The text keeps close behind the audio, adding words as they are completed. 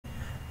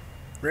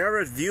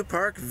Railroad View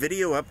Park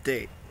video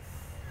update.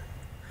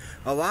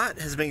 A lot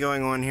has been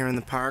going on here in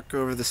the park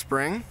over the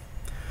spring.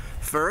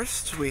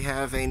 First, we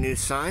have a new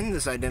sign.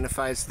 This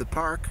identifies the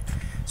park.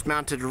 It's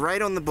mounted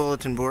right on the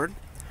bulletin board.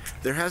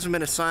 There hasn't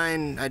been a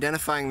sign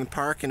identifying the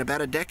park in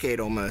about a decade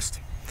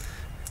almost.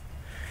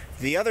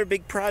 The other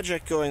big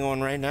project going on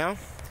right now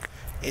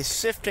is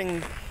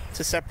sifting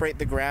to separate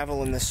the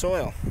gravel and the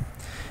soil.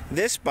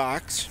 This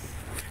box,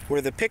 where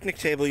the picnic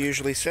table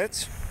usually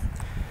sits,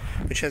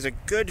 which has a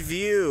good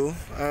view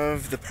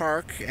of the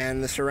park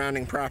and the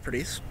surrounding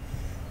properties,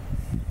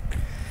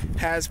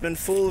 has been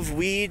full of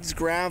weeds,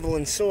 gravel,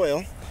 and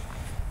soil.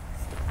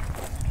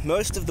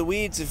 Most of the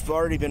weeds have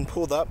already been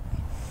pulled up.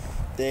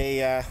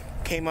 They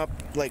came up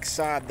like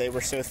sod, they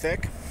were so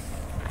thick.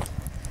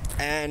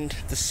 And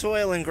the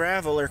soil and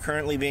gravel are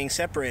currently being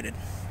separated.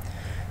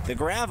 The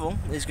gravel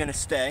is going to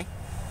stay,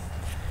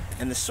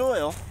 and the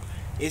soil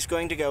is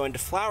going to go into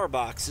flower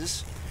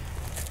boxes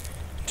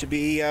to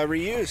be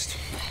reused.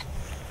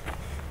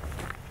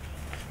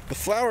 The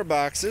flower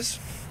boxes,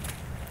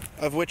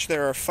 of which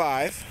there are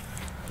 5,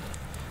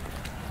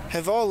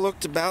 have all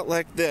looked about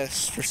like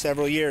this for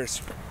several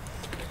years.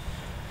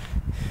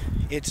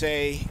 It's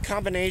a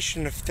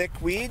combination of thick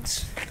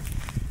weeds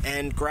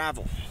and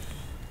gravel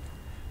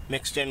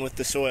mixed in with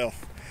the soil.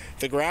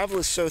 The gravel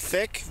is so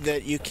thick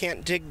that you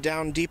can't dig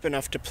down deep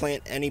enough to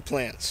plant any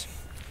plants.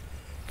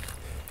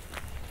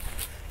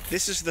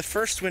 This is the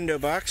first window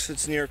box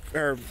that's near,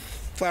 or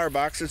flower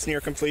box that's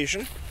near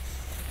completion.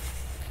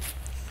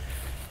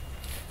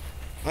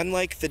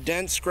 Unlike the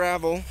dense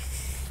gravel,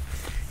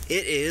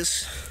 it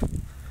is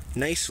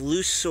nice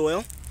loose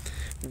soil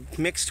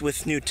mixed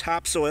with new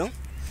topsoil,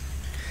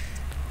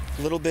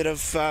 a little bit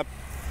of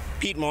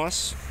peat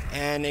moss,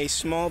 and a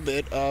small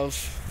bit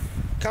of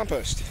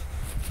compost.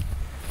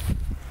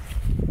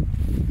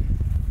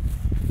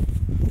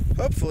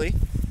 Hopefully,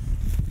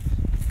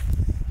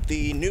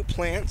 the new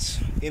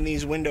plants in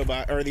these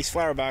these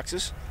flower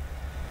boxes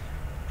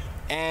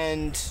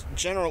and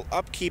general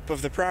upkeep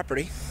of the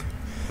property,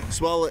 as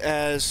well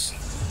as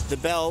the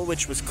bell,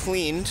 which was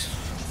cleaned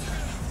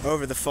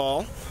over the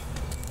fall.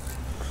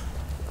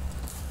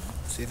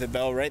 See the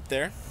bell right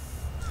there?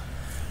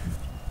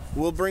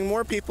 Will bring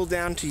more people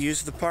down to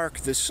use the park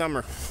this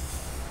summer.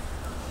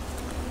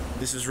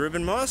 This is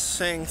Ruben Moss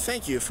saying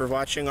thank you for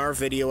watching our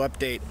video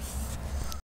update.